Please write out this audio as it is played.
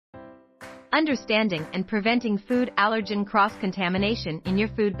understanding and preventing food allergen cross-contamination in your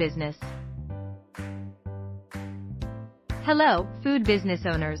food business. Hello, food business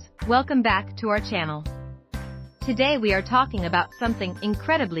owners, welcome back to our channel. Today we are talking about something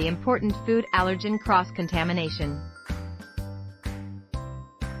incredibly important: food allergen cross-contamination.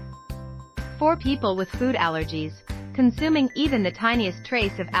 For people with food allergies, consuming even the tiniest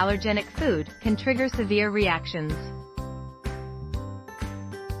trace of allergenic food can trigger severe reactions.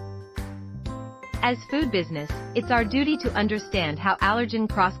 As food business, it's our duty to understand how allergen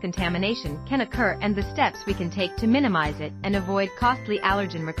cross-contamination can occur and the steps we can take to minimize it and avoid costly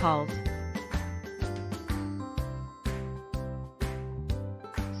allergen recalls.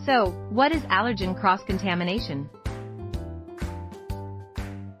 So, what is allergen cross-contamination?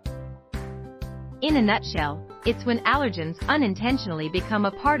 In a nutshell, it's when allergens unintentionally become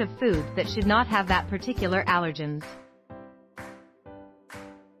a part of food that should not have that particular allergens.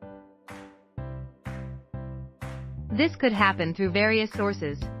 This could happen through various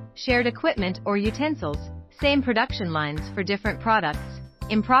sources: shared equipment or utensils, same production lines for different products,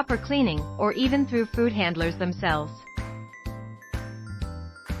 improper cleaning, or even through food handlers themselves.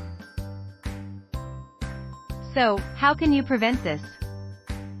 So, how can you prevent this?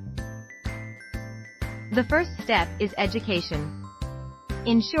 The first step is education.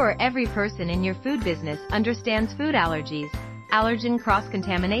 Ensure every person in your food business understands food allergies, allergen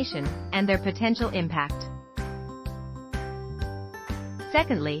cross-contamination, and their potential impact.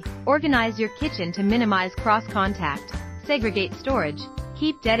 Secondly, organize your kitchen to minimize cross-contact, segregate storage,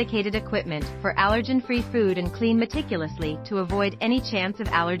 keep dedicated equipment for allergen-free food, and clean meticulously to avoid any chance of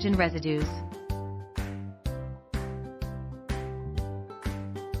allergen residues.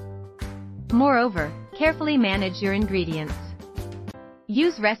 Moreover, carefully manage your ingredients.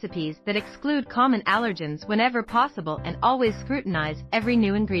 Use recipes that exclude common allergens whenever possible, and always scrutinize every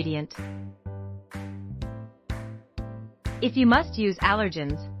new ingredient. If you must use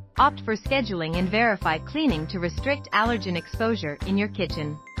allergens, opt for scheduling and verify cleaning to restrict allergen exposure in your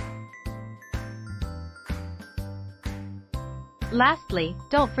kitchen. Lastly,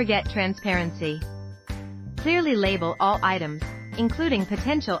 don't forget transparency. Clearly label all items, including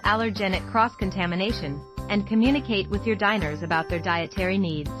potential allergenic cross-contamination, and communicate with your diners about their dietary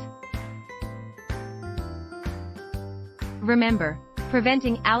needs. Remember,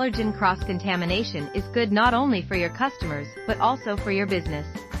 preventing allergen cross-contamination is good not only for your customers but also for your business.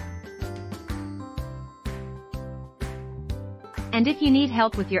 And if you need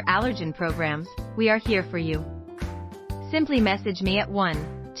help with your allergen programs, we are here for you. Simply message me at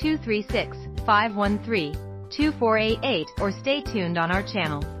 1-236-513-2488 or stay tuned on our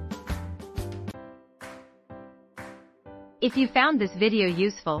channel. If you found this video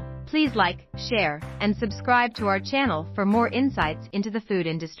useful, please like, share, and subscribe to our channel for more insights into the food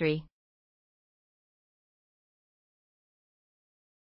industry.